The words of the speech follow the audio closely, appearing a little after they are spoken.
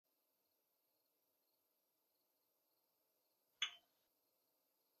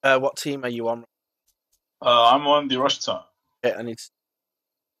What team are you on? I'm on the Russian side. Okay, I need to...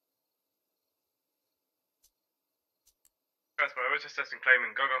 I was just testing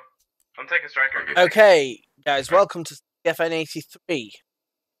claiming. Go. I'm taking striker. Okay, guys, welcome to CCFN 83.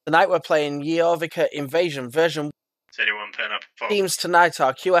 Tonight we're playing Yehorivika Invasion version 1. Anyone turn up? Teams tonight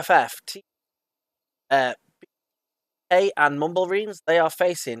are QFF, BK and Mumblereens. They are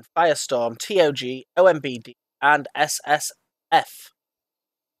facing Firestorm, TOG, OMBD, and SSF.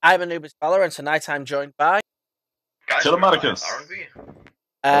 I'm Anubis Valor, and tonight I'm joined by... Telemarcus.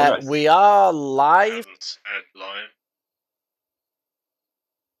 We are live.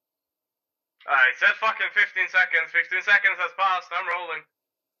 I said fucking 15 seconds. 15 seconds has passed. I'm rolling.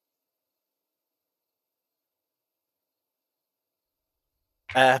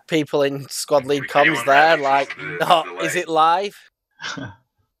 People in squad lead comms there, like, not, is it live?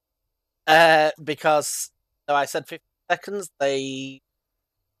 Because, though I said 15 seconds, they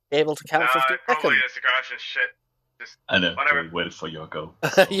be able to count 15 probably seconds. is the crash and shit. Just I know, whatever. we waited for your go.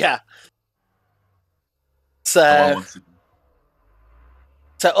 Yeah. So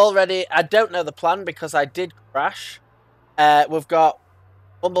already, I don't know the plan because I did crash. We've got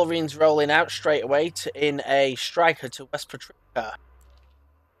Mumblereens rolling out straight away in a striker to West Patricia.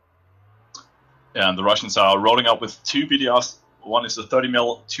 Yeah, and the Russians are rolling up with 2 BDRs. One is a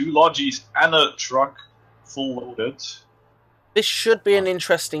 30mm, 2 Logis, and a truck full loaded. This should be an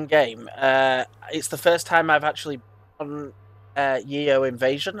interesting game. It's the first time I've actually done Yeo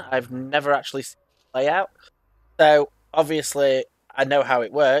Invasion. I've never actually seen the layout. So, obviously, I know how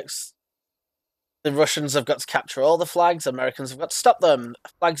it works. The Russians have got to capture all the flags. Americans have got to stop them.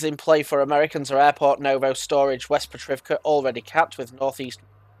 Flags in play for Americans are Airport, Novo, Storage, West Petrivka, already capped with Northeast.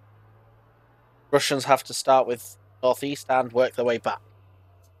 Russians have to start with Northeast and work their way back.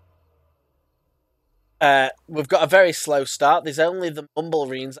 We've got a very slow start. There's only the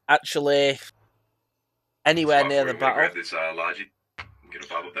Mumblereens actually anywhere near the battle.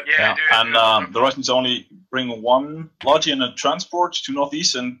 Yeah, and the Russians only bring 1 Logi and a transport to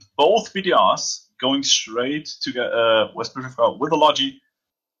Northeast, and both BDRs going straight to get West Pacifica with a Logi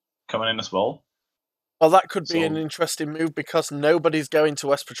coming in as well. Well, that could be an interesting move because nobody's going to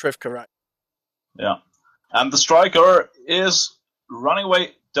West Petrivka right. Yeah, and the striker is running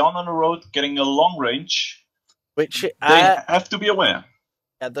away down on the road, getting a long range. Which they have to be aware.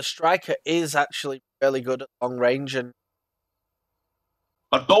 Yeah, the striker is actually really good at long range,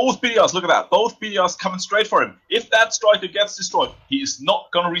 but both BDRs, look at that, both BDRs coming straight for him. If that striker gets destroyed, he is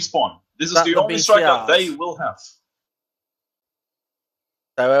not going to respawn. This is the only striker they will have.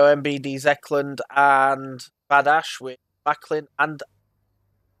 So OMBD, Zekland, and Badash with Backlin and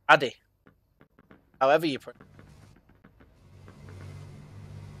Addy. However you put it.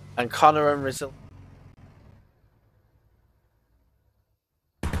 And Connor and Rizal.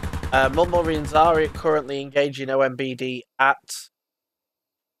 Mumblereens are currently engaging OMBD at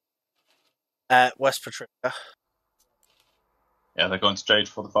West Patricia. Yeah, they're going straight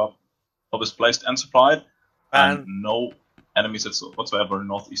for the fob. Fob is placed and supplied. And no enemies whatsoever in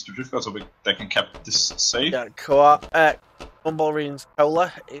Northeast Patricia, so they can keep this safe. Yeah, Mumblereens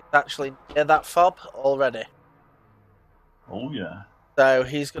Cola is actually near that fob already. Oh, yeah. So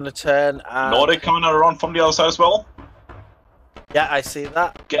he's going to turn and... Nordic coming around from the other side as well. Yeah, I see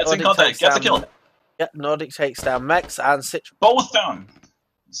that. Gets in contact, gets a kill. Yeah, Nordic takes down Mex and Citron. Both down.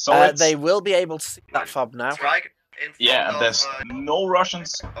 So they will be able to see that fob now. Yeah, and there's no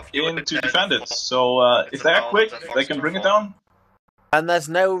Russians in to defend it. So if they're quick, they can bring it down. And there's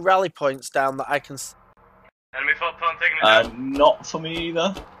no rally points down that I can see. Enemy fob plant taking it down. Not for me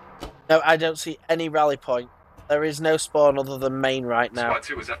either. No, I don't see any rally point. There is no spawn other than main right now. Squad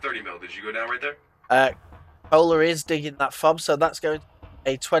 2, was that 30 mil? Did you go down right there? Polar is digging that fob, so that's going to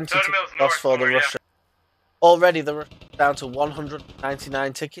be a 20 ticket loss for the Russian. Yeah. Already the Russians down to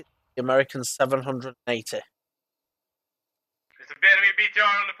 199 tickets, the Americans 780. It's a enemy BTR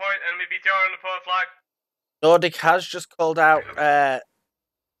on the point, enemy BTR on the point flag. Nordic has just called out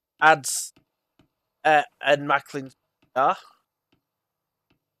ads and Macklin's car.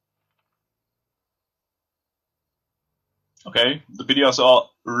 Okay, the BDRs are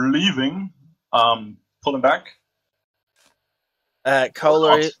leaving, pulling back.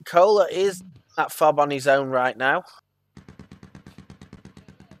 Kohler is that fob on his own right now.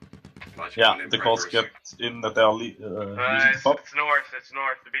 Yeah, the calls get in that they are using the fob. It's north.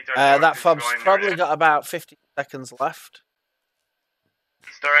 The BTR that fob's probably got about 50 seconds left.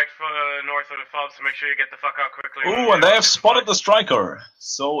 It's direct for north of the fob, so make sure you get the fuck out quickly. Ooh, and they have spotted the striker,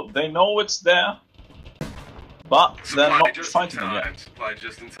 so they know it's there. But they're not fighting them yet. Supply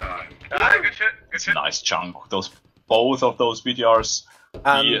just in time. Good shit. Nice chunk. Both of those BTRs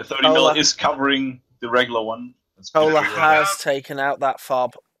The 30 mil is covering the regular one. Cola has taken out that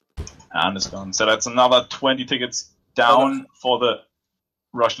fob. And it's gone. So that's another 20 tickets down for the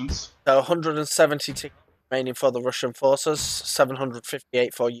Russians. So 170 tickets remaining for the Russian forces,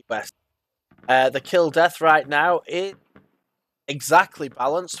 758 for US. The kill-death right now is exactly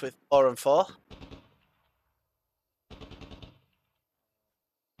balanced with 4 and 4.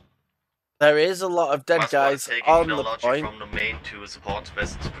 There is a lot of dead guys on the point. From the main to support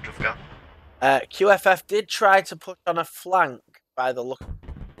West Petrovka. QFF did try to push on a flank by the look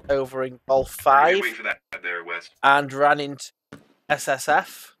over in Golf 5 and ran into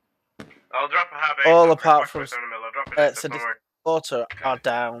SSF. I'll drop a hab all apart from Water are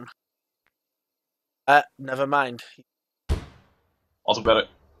down. Never mind. Also better.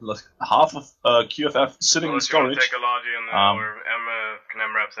 Half of QFF sitting in storage. Take a Logi and I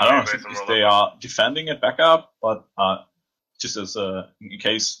don't know if they are defending it back up, but just as in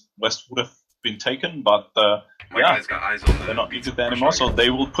case West would have been taken, but yeah, got eyes on they're not needed there anymore, so they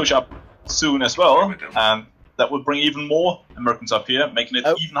will push up soon as well, and that will bring even more Americans up here, making it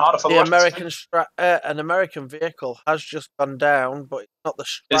even harder for the Russians. An American vehicle has just gone down, but it's not the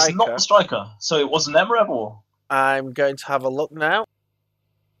striker. It's not the striker, so it was an MRAP or? I'm going to have a look now.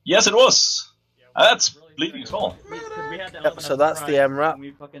 Yes, it was. That's bleeding as well. Yep, so that's the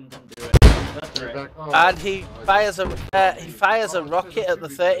MRAP. And he fires a rocket at the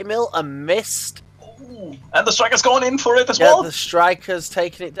 30 mil and missed. Ooh. And the striker's going in for it as well. Yeah, the striker's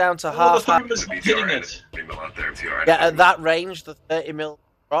taking it down to half. The 30 mil's hitting it. Yeah, at that range, the 30 mil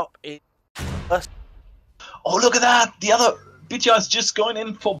drop is. Oh, look at that! The other BTR is just going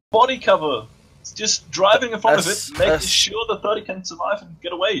in for body cover. It's just driving in front of it, making sure the 30 can survive and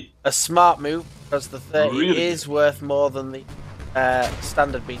get away. A smart move, because the 30 is worth more than the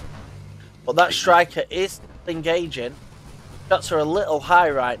standard beat. But that striker is engaging. Shots are a little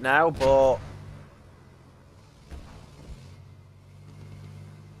high right now, but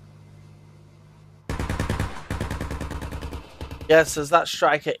yes, as that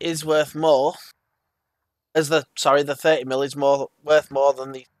striker is worth more. As the 30 mil is worth more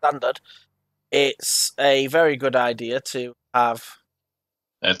than the standard. It's a very good idea to have.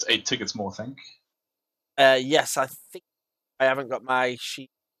 It's 8 tickets more, I think. Yes, I think I haven't got my sheet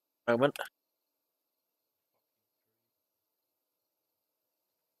at the moment.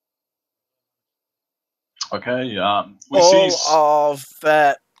 Okay, all of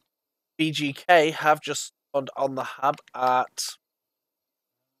BGK have just spawned on the hub at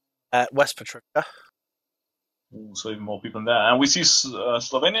West Petrovka. So even more people in there, and we see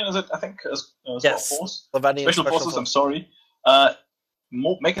Slovenian, is it? I think yes, force? Slovenian special forces. I'm sorry,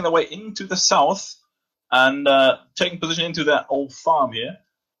 making their way into the south and taking position into that old farm here.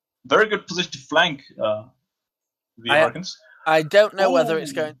 Very good position to flank the Americans. I don't know whether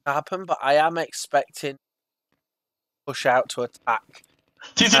it's going to happen, but I am expecting push out to attack.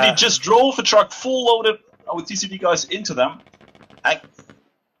 TCD just drove a truck full loaded with TCD guys into them, and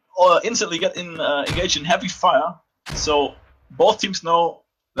instantly get engaged in heavy fire. So both teams know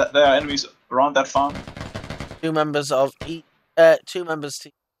that there are enemies around that farm. 4 members of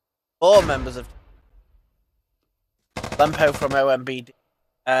Lempo from OMBD,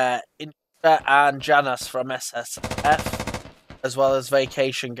 Intra and Janas from SSF, as well as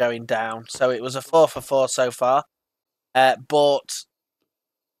Vacation going down. So it was a 4 for 4 so far. But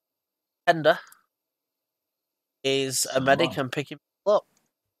Tender is a medic and picking people up.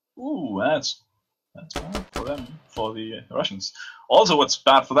 Ooh, that's bad for them, for the Russians. Also, what's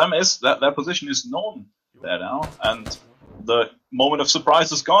bad for them is that their position is known there now, and the moment of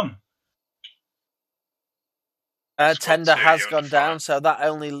surprise is gone. Tender has gone down, so that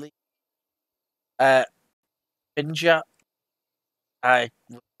only leaves Pinja. I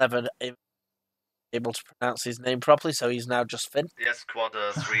was never able to pronounce his name properly, so he's now just Finn. Yes, squad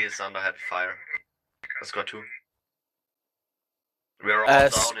 3 is under heavy fire. Squad 2. We're all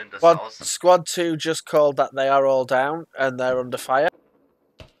down in the south. Squad 2 just called that they are all down and they're under fire.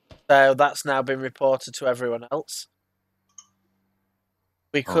 So that's now been reported to everyone else.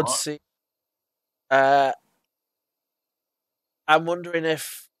 We could see. I'm wondering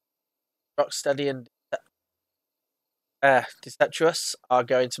if Rocksteady and Deceptuous are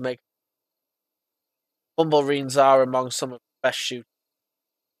going to make. Bumblereens are among some of the best shooters.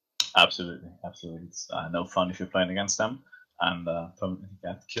 Absolutely. It's no fun if you're playing against them and permanently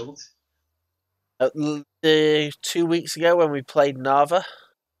get killed. 2 weeks ago when we played Narva,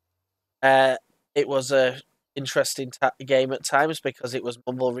 it was a interesting game at times because it was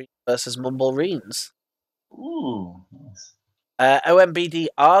Mumblereen versus Mumblereens. Ooh, nice. OMBD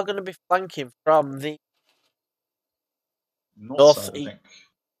are going to be flanking from the north side, I think.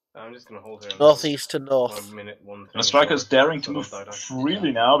 I'm just gonna hold her. Northeast to north. 1 minute, 1 The striker is daring to move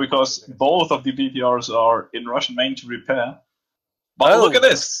freely now because both of the BTRs are in Russian main to repair. But look at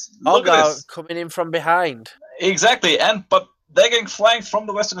this! Look at this! Coming in from behind. Exactly, but they're getting flanked from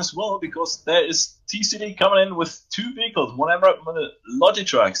the western as well because there is TCD coming in with 2 vehicles, one emirate with a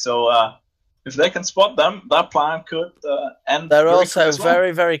Logitruck. So if they can spot them, that plan could end. They're also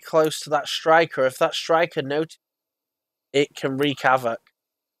very, very close to that striker. If that striker notices, it can wreak havoc.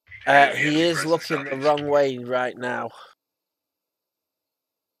 He is looking the wrong way right now.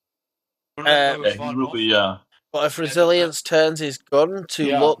 He will be, but if Resilience turns his gun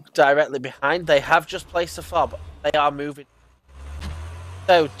to look directly behind, they have just placed a fob. They are moving.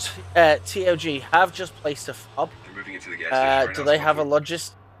 So, TOG have just placed a fob. They're moving into the gas station right do now, they have a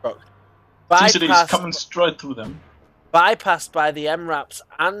logistic truck? TCD is coming straight through them. Bypassed by the MRAPs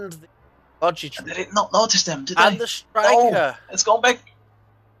and the Logitruck. They did not notice them, did they? And the striker. Oh, it's gone back.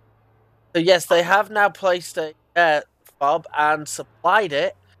 So yes, they have now placed a fob and supplied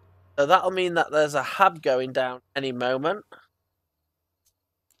it. So that'll mean that there's a hub going down any moment.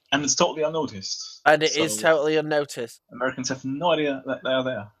 And it's totally unnoticed. And it is totally unnoticed. Americans have no idea that they are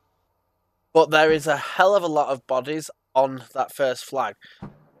there. But there is a hell of a lot of bodies on that first flag.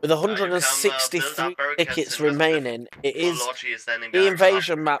 With 163 tickets remaining, it is the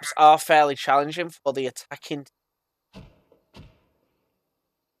invasion maps are fairly challenging for the attacking.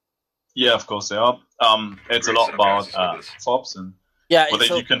 Yeah, of course they are. It's a lot about fobs and whether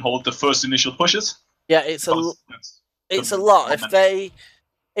you can hold the first initial pushes. Yeah, it's a lot.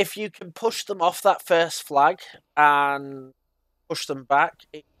 If you can push them off that first flag and push them back,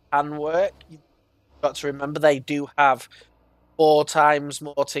 it can work. You've got to remember they do have 4 times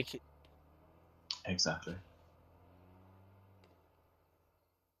more tickets. Exactly.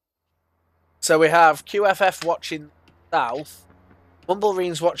 So we have QFF watching the south,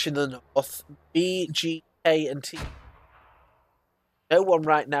 Mumblerines watching the north, BGK and T. No one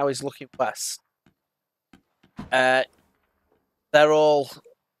right now is looking west. They're all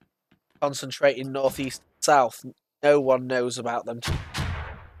concentrating northeast and south. No one knows about them.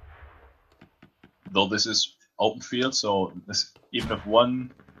 Though this is open field, so this, even if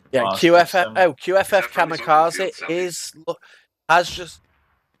one... QFF Kamikaze has just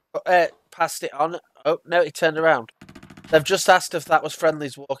passed it on. Oh, no, he turned around. They've just asked if that was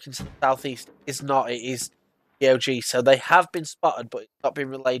friendlies walking to the southeast. It's not, it is DOG. So they have been spotted, but it's not been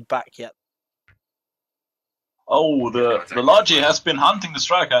relayed back yet. Oh, the Logi has been hunting the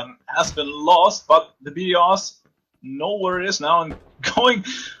striker and has been lost, but the BDRs know where it is now and going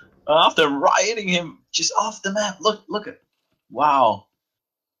after riding him just off the map. Look at, wow.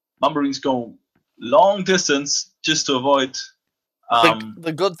 Mumblings go long distance just to avoid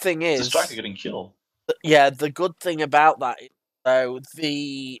the good thing is the striker getting killed. Yeah, the good thing about that is, though,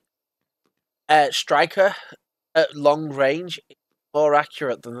 the striker at long range is more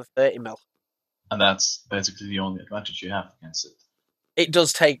accurate than the 30mm. And that's basically the only advantage you have against it. It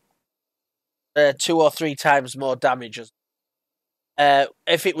does take 2 or 3 times more damage.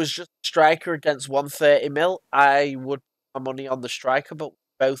 If it was just striker against 130mm, I would put my money on the striker, but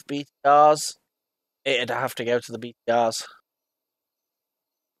both BTRs, it'd have to go to the BTRs.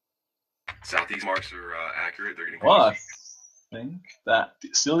 Southeast marks are accurate. They're getting I think that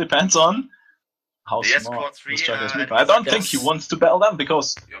still depends on how smart the striker is. I don't think he wants to battle them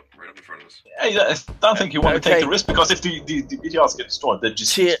because... Yep, right up in front of us. Yeah, I don't think he wants to take the risk because if the BTRs get destroyed, they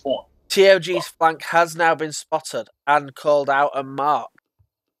just spawn. TOG's flank has now been spotted and called out and marked.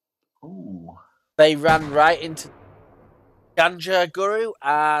 Ooh. They ran right into Ganja Guru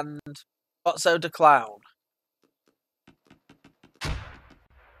and Botso the Clown.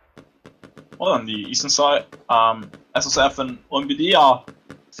 Well, on the eastern side, SSF and OMBD are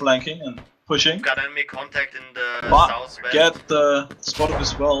flanking and pushing. Got enemy contact in the southwest. Get spotted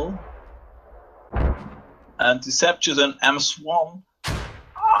as well. And Deceptions and M-Swan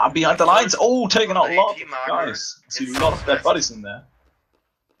are behind the lines. Oh, taking out a lot of guys. I see a lot of dead bodies in there.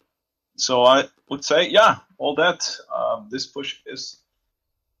 So I would say, yeah, all that. This push is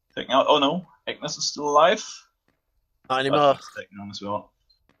taking out. Oh no, Ignis is still alive. Not anymore. Taking on as well.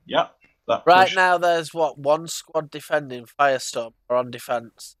 Yeah. Right now, there's one squad defending Firestorm or on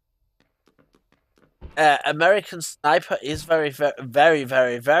defense. American Sniper is very, very,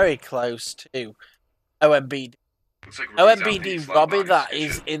 very, very close to OMBD. Like OMBD Robbie, that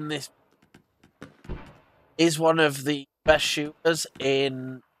is in this, is one of the best shooters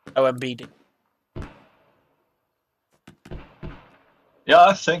in OMBD. Yeah,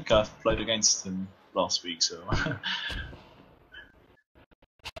 I think I've played against him last week, so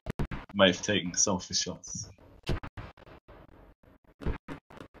may have taken some of his shots.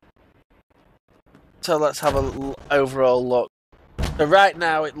 So let's have a little overall look. So right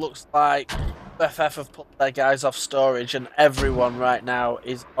now it looks like FF have put their guys off storage and everyone right now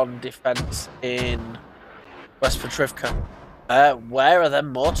is on defence in West Petrivka. Where are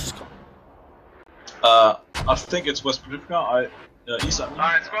them mortars coming? I think it's West Petrivka. Isa,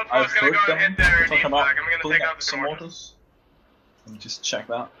 Alright, squad 4 I've is gonna heard go and them hit their talking deep about flag. I'm gonna pulling take out out the some mortars. mortars. Let me just check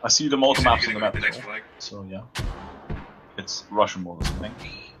that. I see the mortar maps on the map The as next well. flag. So yeah, it's Russian mortars, I think.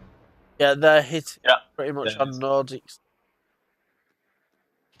 Yeah, they're hitting Yeah, pretty much there on it is. Nordics.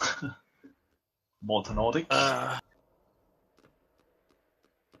 Mortar Nordic.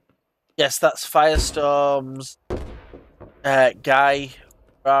 Yes, that's Firestorm's guy,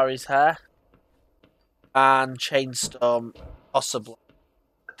 Ferrari's hair, and Chainstorm, possibly.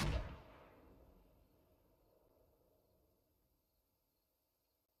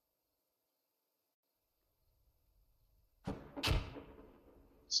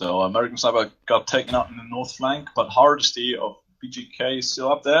 So American Sniper got taken out in the north flank, but Hardesty of BGK is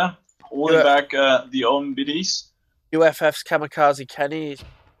still up there, holding Yeah. back the own BDs. UFF's Kamikaze Kenny is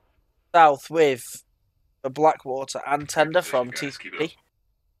south with the Blackwater and Tender from Guys, keep it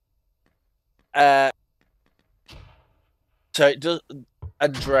TCP. So it does,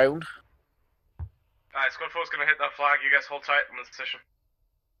 and drone. Alright, squad 4 is gonna hit that flag. You guys hold tight in this position.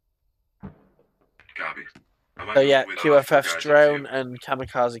 Copy. I might So move yeah, with, QFF's four guys up to drone you. and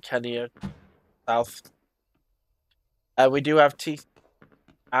Kamikaze Kenny are south. We do have T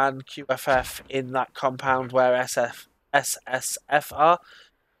and QFF in that compound where SSF are.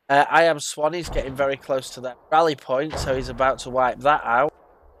 I am Swanee's getting very close to that rally point, so he's about to wipe that out.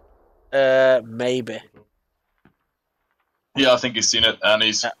 Maybe. Yeah, I think he's seen it, and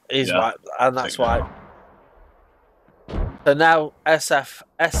he's Wiped, and that's taken it why. So now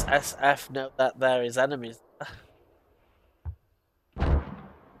SSF know that there is enemies.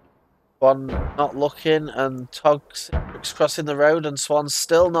 Swan not looking, and Tog's crossing the road, and Swan's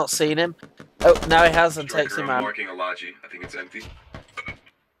still not seen him. Oh, now he has, and takes Striker, him I'm out. marking a Logi. I think it's empty.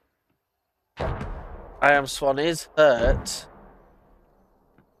 I am Swan is hurt.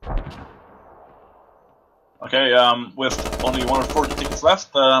 Okay, with only 140 tickets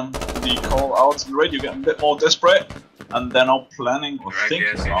left, the call outs in the radio get a bit more desperate, and they're now planning or They're at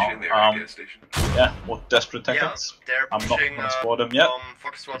thinking gas station. They're now, at gas station. yeah, more desperate Yeah, tactics. they're I'm not pushing gonna spot them yet.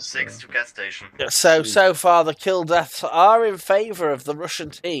 from Foxtrot 6 to gas station. So far the kill deaths are in favour of the Russian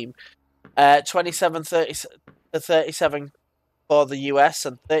team. 27-30 to 37 for the US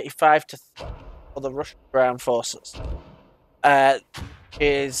and 35 to 30 for the Russian ground forces.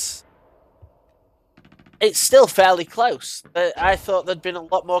 It's still fairly close. I thought there'd been a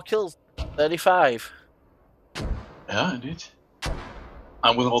lot more kills. 35. Yeah, indeed.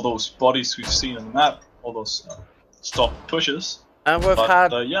 And with all those bodies we've seen on the map, all those stop pushes, And we've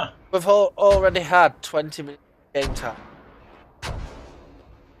yeah, already had 20 minutes game time.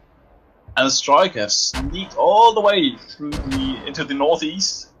 and the strike has sneaked all the way through into the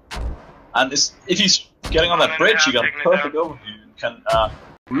northeast, and if he's getting on that bridge, you got a perfect overview. You can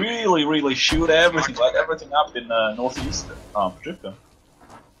really shoot everything, light everything up in northeast Petrivka.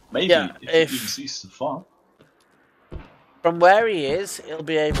 Maybe if you even see so far. From where he is, he'll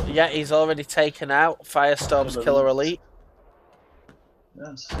be able. Yeah, he's already taken out Firestorm's Killer Elite.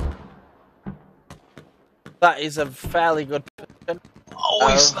 Yes. That is a fairly good position. Oh,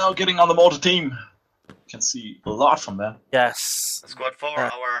 he's now getting on the mortar team. You can see a lot from there. Yes. Squad 4,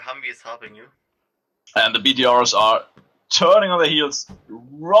 our Humvee is helping you. And the BDRs are turning on their heels,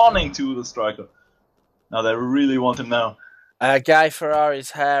 running to the striker. Now they really want him now. Guy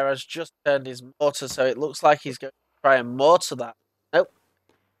Ferrari's hair has just turned his mortar, so it looks like he's going to try and mortar that. Nope.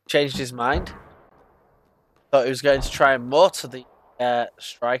 Changed his mind. Thought he was going to try and mortar the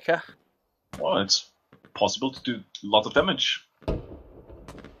striker. Well, it's possible to do a lot of damage.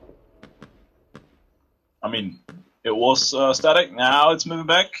 I mean, it was static, now it's moving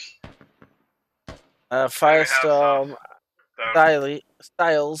back. Firestorm,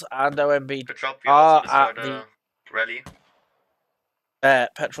 Styles, and OMB Petrov, we are also at destroyed a rally.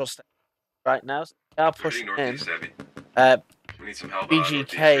 petrol station right now. So they are pushing in. Northeast heavy. We need some help.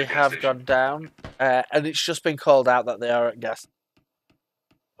 BGK have gone down, and it's just been called out that they are at gas.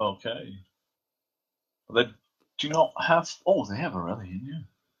 Okay. They do not have... Oh, they have a rally in here.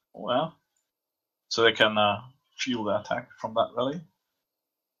 Oh, well. So they can fuel the attack from that rally.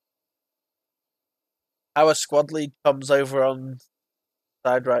 Our squad lead comes over on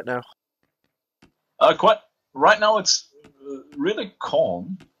side right now. Quite. Right now it's really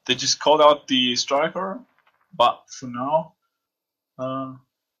calm. They just called out the striker, but for now,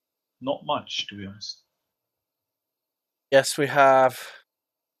 not much, to be honest. Yes, we have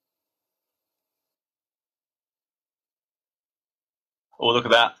Oh, look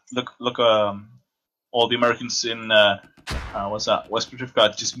at that! Look! All the Americans in what's that? West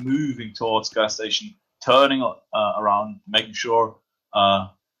Petrivka just moving towards gas station, turning around, making sure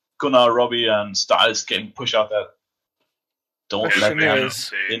Gunnar, Robbie, and Styles getting pushed out there. Don't let them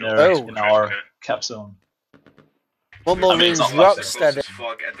in our cap zone. Mumblering's it's not like they're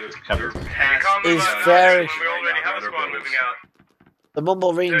Rocksteady Is is very. We already have a squad moving out. The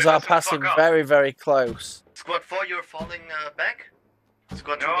Mumblerings are passing very, very close. Squad 4, you're falling back?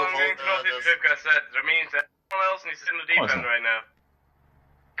 Squad 2 No, will I'm going to hold close it, Tripka said. That means that everyone else needs to sit in the deep end right now.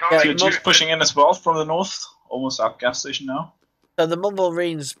 Yeah, Just pushing in as well from the north, almost at gas station now. So the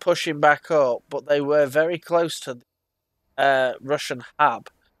Mumblerings pushing back up, but they were very close to the Russian hub.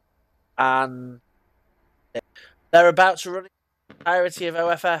 And they're about to run the entirety of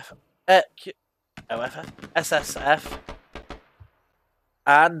SSF,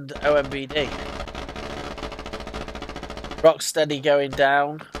 and OMBD. Rocksteady going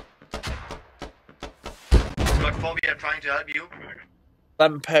down. Squad 4, we are trying to help you.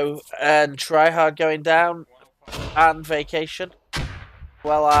 Lempo and Tryhard going down. And Vacation.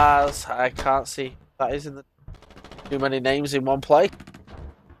 Well as, I can't see, that is in the too many names in one play.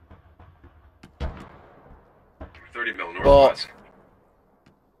 30 mil northwest.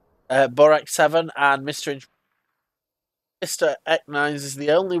 Borak 7 and Mr. Eknines is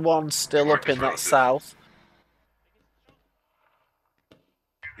the only one still up in that south.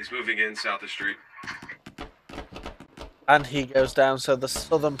 He's moving in south of street. And he goes down, so the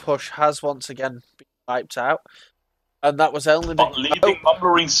southern push has once again been wiped out. And that was only But leaving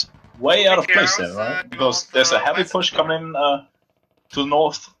Mumblerings way out of place there, right? Because there's a heavy push coming in to the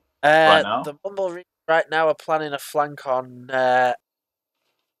north right now. The Mumblerings right now are planning a flank on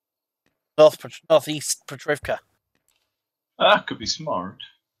northeast Petrivka. That could be smart.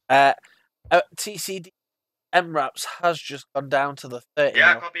 TCD MRAPs has just gone down to the 30.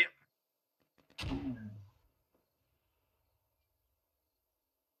 Yeah, now. copy.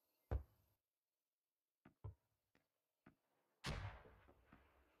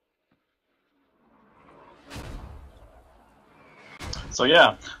 So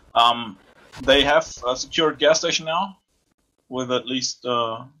yeah, they have a secured gas station now, with at least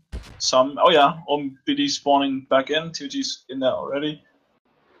some. Oh yeah, BD spawning back in. TG's in there already.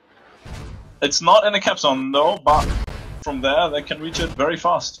 It's not in a cap zone though, but from there they can reach it very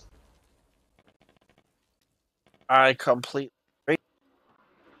fast. I completely agree.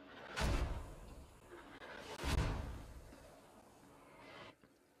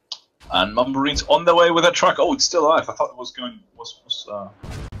 And Mumblerines on their way with a truck. Oh, it's still alive. I thought it was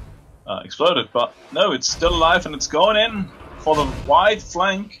exploded, but no, it's still alive and it's going in for the wide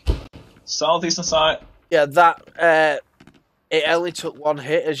flank, southeastern side. Yeah, that it only took one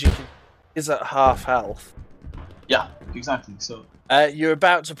hit, as you can. Is at half health. Yeah, exactly. So you're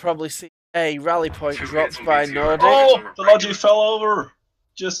about to probably see a rally point dropped by Nordic. oh, the Logi fell over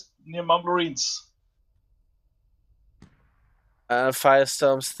just near Mumblerines.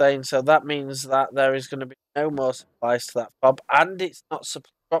 Firestorm's Thane, so that means that there is going to be no more supplies to that fob, and it's not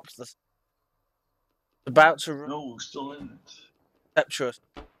dropped the. It's about to run. No, still in it. Temptuous.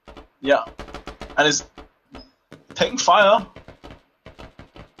 Yeah, and it's taking fire.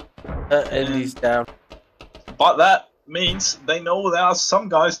 And he's down. But that means they know there are some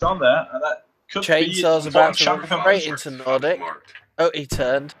guys down there, and that could Chainsaw's be about to run chunk of straight them. into Nordic. Oh, he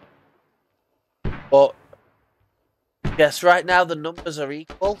turned. But yes, right now the numbers are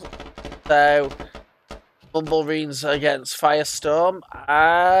equal. So Mumblerines against Firestorm.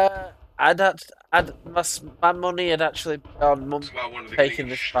 My money had actually been on taking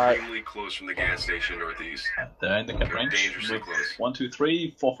this fight. Extremely close from the gas station northeast. They're in the cap range. Dangerously close. 1, 2,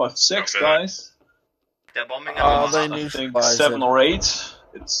 3, 4, 5, 6 guys. They're bombing Oh, us. they I think neutralised 7 him. or 8.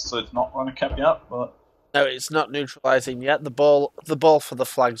 So it's not going to cap you up, but No, it's not neutralising yet. The ball for the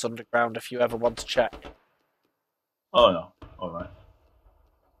flag's underground. If you ever want to check. oh no, all right.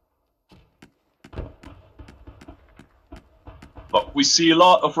 But we see a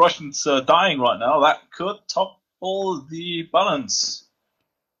lot of Russians dying right now. That could topple the balance.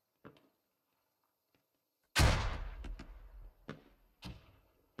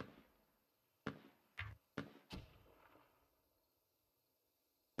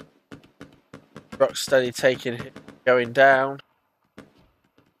 Rocksteady going down.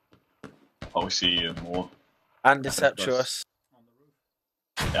 Oh, we see more. And Deceptuous.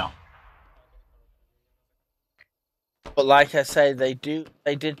 Yeah. But like I say, they did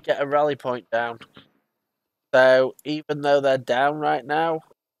get a rally point down. So even though they're down right now,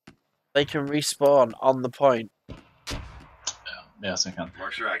 they can respawn on the point. Yes, I can.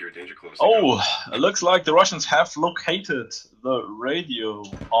 Marks are accurate. Danger close. Oh, it looks like the Russians have located the radio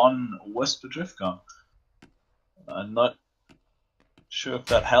on West Petrivka. I'm not sure if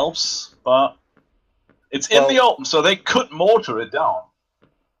that helps, but it's in the open, so they could mortar it down.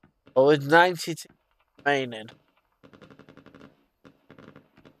 Well, with 92 remaining,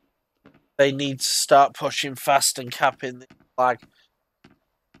 they need to start pushing fast and capping the flag.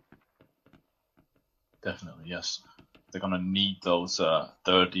 Definitely, yes. They're gonna need those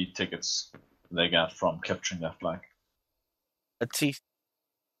 30 tickets they got from capturing that flag. A T.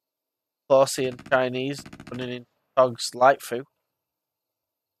 Classy and Chinese running in Tog's light food.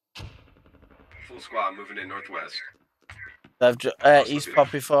 Full squad moving in northwest. They've East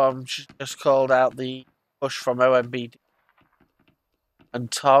Poppy Farm just called out the push from OMBD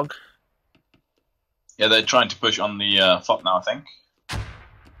and Tog. Yeah, they're trying to push on the FOB now, I think.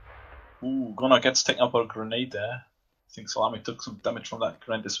 Ooh, Gunnar gets taken up by a grenade there. I think Salami took some damage from that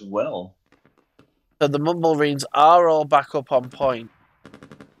grenade as well. So the Mumblereens are all back up on point.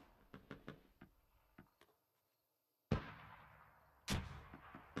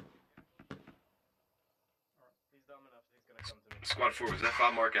 Squad 4, was that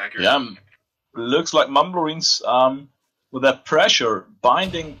 5 mark accurate? Yeah, looks like Mumblereens, with that pressure,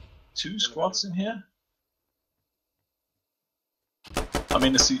 binding 2 squads in here. I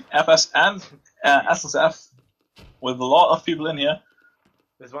mean, it's the FS and SSF with a lot of people in here.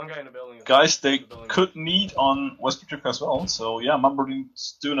 There's one guy in the building. Guys, they could need on West Petrivka as well. So yeah,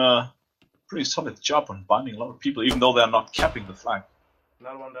 Mumblereens doing a pretty solid job on binding a lot of people, even though they're not capping the flag.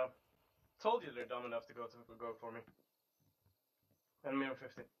 Not one down. Told you they're dumb enough to go for me. Enemy on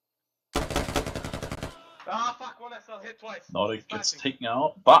 50. Ah, fuck, one SL hit twice. Nordic gets taken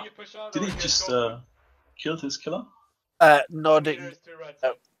out, but did he just kill his killer? Nordic.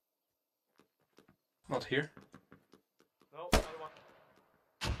 Oh. Not here. No, other one.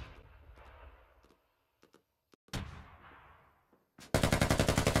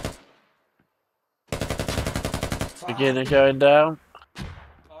 Beginner going down.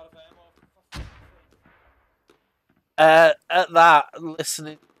 At that,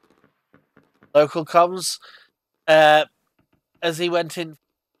 listening local comms, as he went in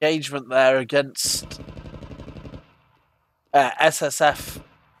engagement there against SSF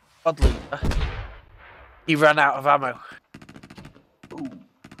squad leader, he ran out of ammo. Ooh.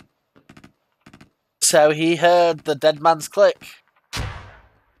 So he heard the dead man's click.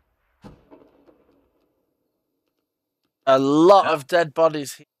 A lot of dead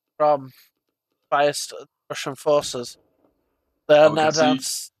bodies from Russian forces. They are now down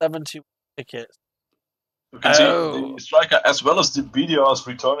 71 tickets. You can see the striker, as well as the BDRs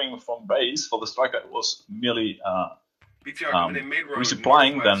returning from base. For the striker, it was merely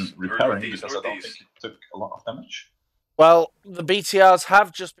resupplying than repairing, because I don't think it took a lot of damage. Well, the BTRs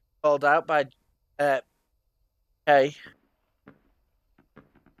have just been called out by K.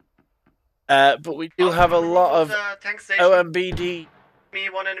 But we do have a lot of OMBD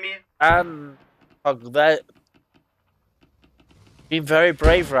one enemy. and they're being very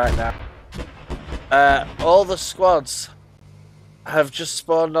brave right now. All the squads have just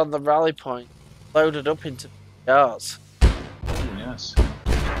spawned on the rally point, loaded up into BTRs. Ooh, yes.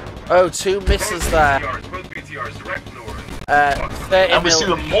 Oh, 2 misses there. Both BTRs direct north. 30 And we see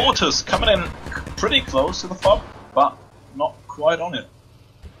the mil. mortars coming in pretty close to the FOB, but not quite on it.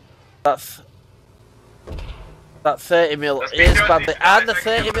 That 30 mil is badly, and the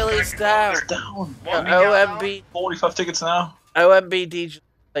 30 mil is down. It's down. OMB 45 tickets now. OMBD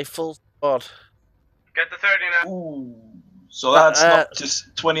a full squad. Get the 30 now. Ooh. So that's not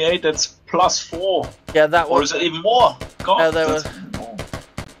just 28, that's plus 4. Yeah, that Or was. is it even more? God, No, there that's was. even more.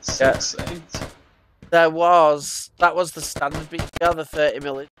 6, 8. That was the standard BTR. The 30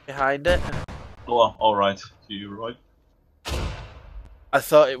 mil is behind it. Oh, alright. You're right. I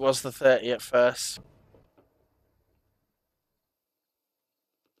thought it was the 30 at first.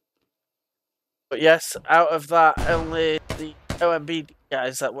 But yes, out of that, only the OMBD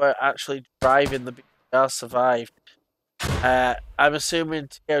guys that were actually driving the BTR survived. I'm assuming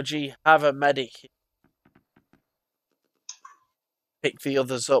TOG have a medic. Pick the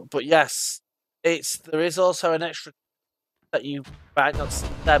others up. But yes, there is also an extra that you might not see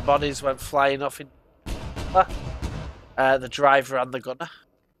their bodies went flying off in the driver and the gunner.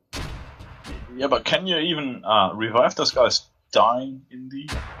 Yeah, but can you even revive those guys dying in the...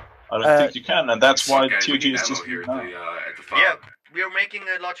 I don't think you can, and that's why TOG is just here now. at the FOB. Yeah, we are making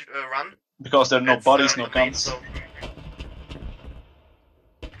a large run. Because there are no That's, bodies, no the main, guns. so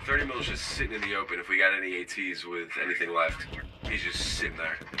 30 mil is just sitting in the open. If we got any ATs with anything left, he's just sitting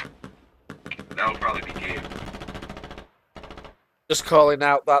there. That'll probably be game. Just calling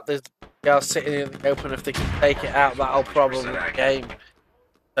out that there's guys sitting in the open. If they can take it out, that'll probably win the game.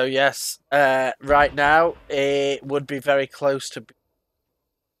 So yes, right now it would be very close to,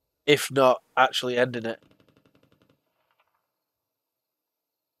 if not actually ending it.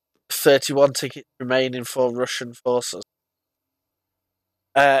 31 tickets remaining for Russian forces.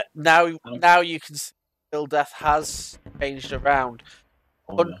 Now you can see Bill Death has changed around.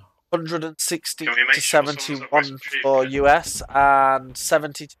 160 to 71 for US and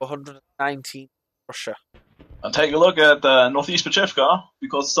 70 to 119 for Russia. And take a look at Northeast Pechevka,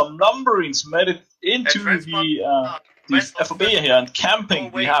 because some numberings made it into the FOB here, and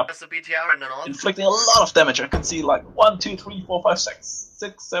camping we have inflicting a lot of damage. I can see like 1, 2, 3, 4, 5,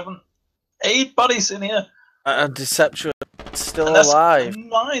 6, 7, 8 bodies in here. And Deception still and alive.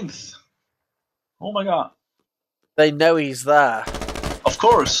 9th. Oh my god. They know he's there. Of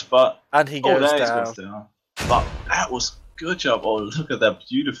course, but... And he goes down. Goes down. But that was good job. Oh, look at that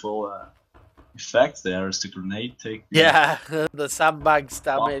beautiful effect there as the grenade take. Yeah, the sandbags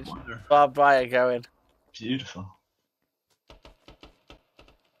damage. Barbed wire going. Beautiful.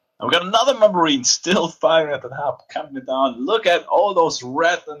 And we got another Marine still firing at the hub, counting it down. Look at all those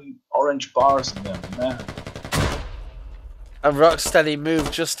red and orange bars in there, man. And Rocksteady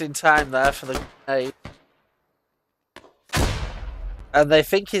moved just in time there for the grenade. And they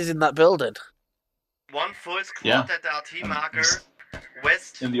think he's in that building. One full squad at the RT marker,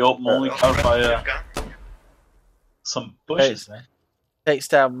 west. In the open, only covered by some bushes. Takes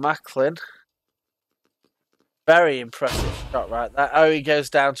down Macklin. Very impressive shot right there. Oh, he goes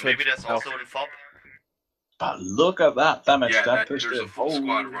down to maybe there's also a FOB. But look at that damage that pushed there's in. a full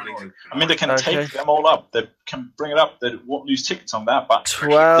squad running. I mean, they can take them all up. They can bring it up. They won't lose tickets on that, but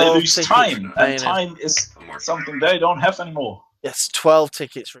 12 they lose time, remaining. and time is something they don't have anymore. Yes, 12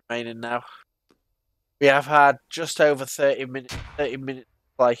 tickets remaining now. We have had just over 30 minutes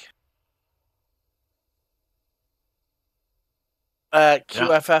play.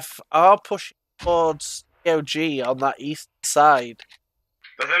 QFF are pushing towards COG on that east side.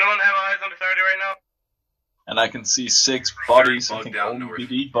 Does anyone have eyes on the 30 right now? And I can see 6 bodies, I think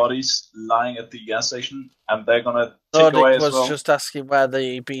BD bodies, lying at the gas station, and they're gonna take away as well. was just asking where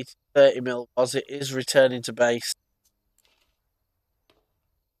the BT-30 mil was. It is returning to base.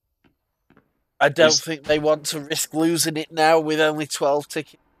 I don't think they want to risk losing it now with only 12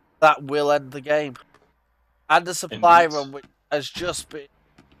 tickets. That will end the game. And the supply run, which has just been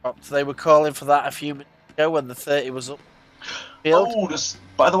dropped. They were calling for that a few minutes ago when the 30 was up. Oh,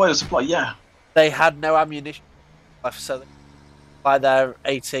 by the way, the supply, yeah. They had no ammunition left, so they by their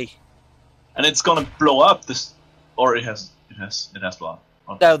AT. And it's gonna blow up this, or it has blown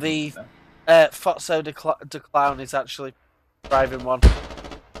up. No, the Fotso de Clown is actually driving one.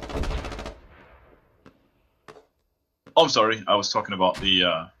 Oh, I'm sorry, I was talking about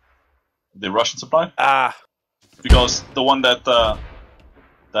the Russian supply. Ah, because the one that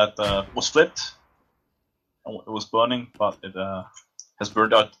was flipped, it was burning, but it has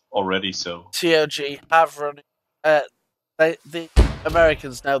burned out already. So TOG have run. The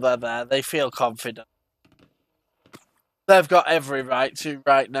Americans know they're there. They feel confident. They've got every right to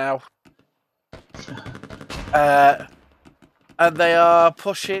right now. And they are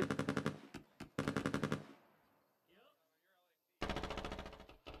pushing.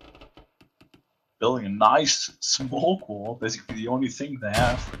 Building a nice smoke wall, basically the only thing they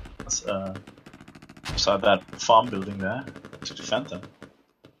have beside that farm building there to defend them.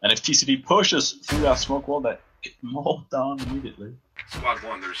 And if TCD pushes through that smoke wall, they get mowed down immediately. Squad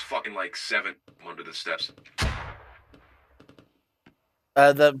 1, there's fucking like 7 under the steps.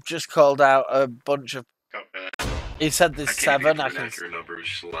 They've just called out a bunch of. He said there's 7. I can. Accurate number, it's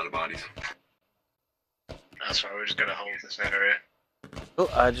just a lot of bodies. That's why we're just gonna hold this area. Oh,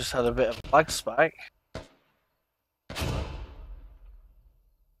 I just had a bit of a lag spike.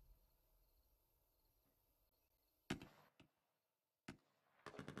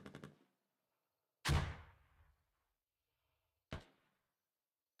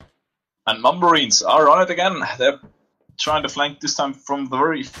 And Marines are on it again. They're trying to flank this time from the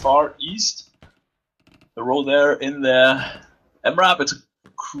very far east. The road there in the MRAP, it's a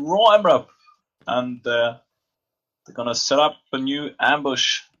Craw MRAP. And they're gonna set up a new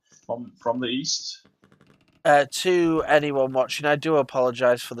ambush from the east. To anyone watching, I do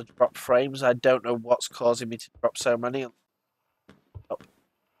apologise for the drop frames. I don't know what's causing me to drop so many.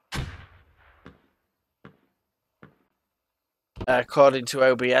 According to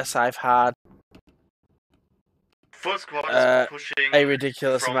OBS, I've had Full squad is pushing a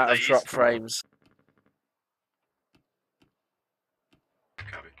ridiculous from amount the of drop east. frames.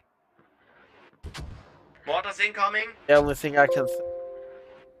 Copy. Squatters incoming. The only thing I can.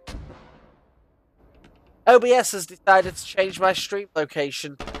 OBS has decided to change my stream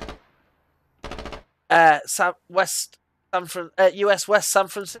location. US West San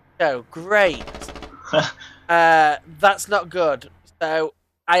Francisco. Great. That's not good. So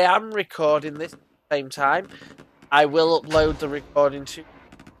I am recording this at the same time. I will upload the recording to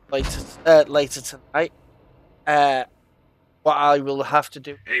later tonight. What I will have to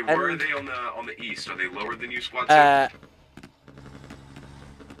do. Hey, where are they on the east? Are they lower than you, Squad 2?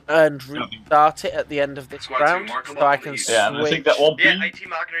 And restart it at the end of this round, so I can switch. Yeah, and I think that won't be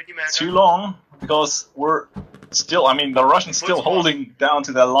too long, because we're still, I mean, the Russians still holding down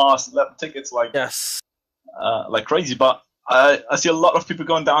to their last 11 tickets like crazy, but I see a lot of people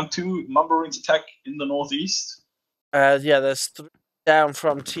going down to Mumbarines attack in the northeast. Yeah, there's 3 down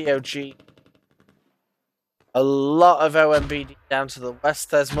from TOG. A lot of OMBD down to the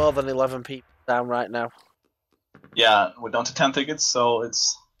west. There's more than 11 people down right now. Yeah, we're down to 10 tickets, so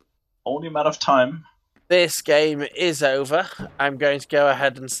it's only a matter of time. This game is over. I'm going to go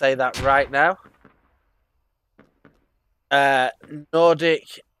ahead and say that right now.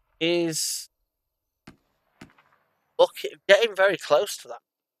 Nordic is getting very close to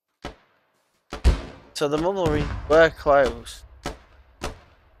that. So the Mumblewings were close.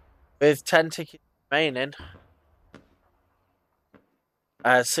 With 10 tickets remaining.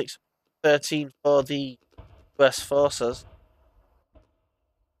 6-13 for the US forces.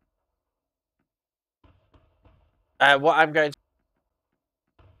 What I'm going to...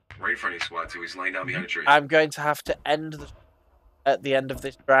 Right in front of you, Squad 2. He's laying down behind a tree. I'm going to have to end at the end of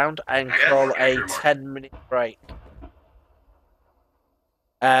this round and call a 10-minute break.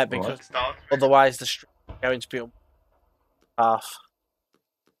 Because otherwise the stream is going to be on half.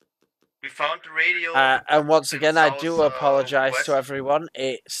 We found the radio. And once again, I do apologise to everyone.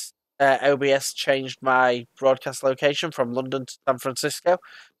 It's OBS changed my broadcast location from London to San Francisco,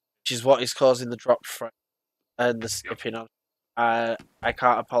 which is what is causing the drop frame and the skipping on. I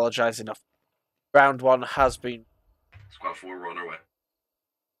can't apologise enough. Round 1 has been. Squad 4, we're on our way.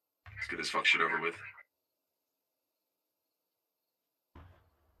 Let's get this fuck shit over with.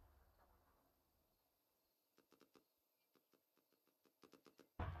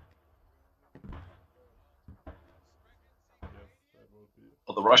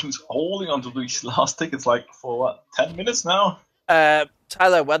 But the Russians holding onto these last tickets like for what, 10 minutes now?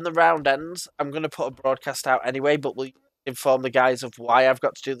 Tyler, when the round ends, I'm going to put a broadcast out anyway, but will you inform the guys of why I've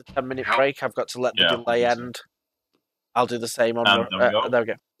got to do the 10-minute break? I've got to let the delay end. I'll do the same on... there we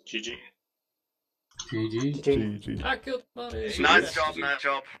go. GG. GG. I killed money. Nice job, nice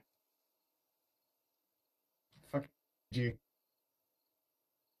job. Fuck you.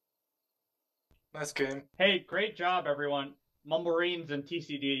 Nice game. Hey, great job, everyone. Mumbarines and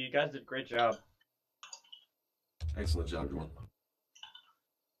TCD, you guys did a great job. Excellent job, everyone.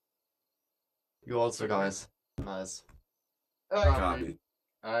 You also, guys. Nice. Copy.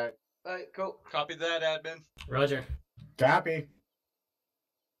 Alright. Alright, cool. Copy that, admin. Roger. Copy.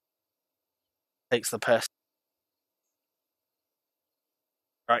 Takes the piss.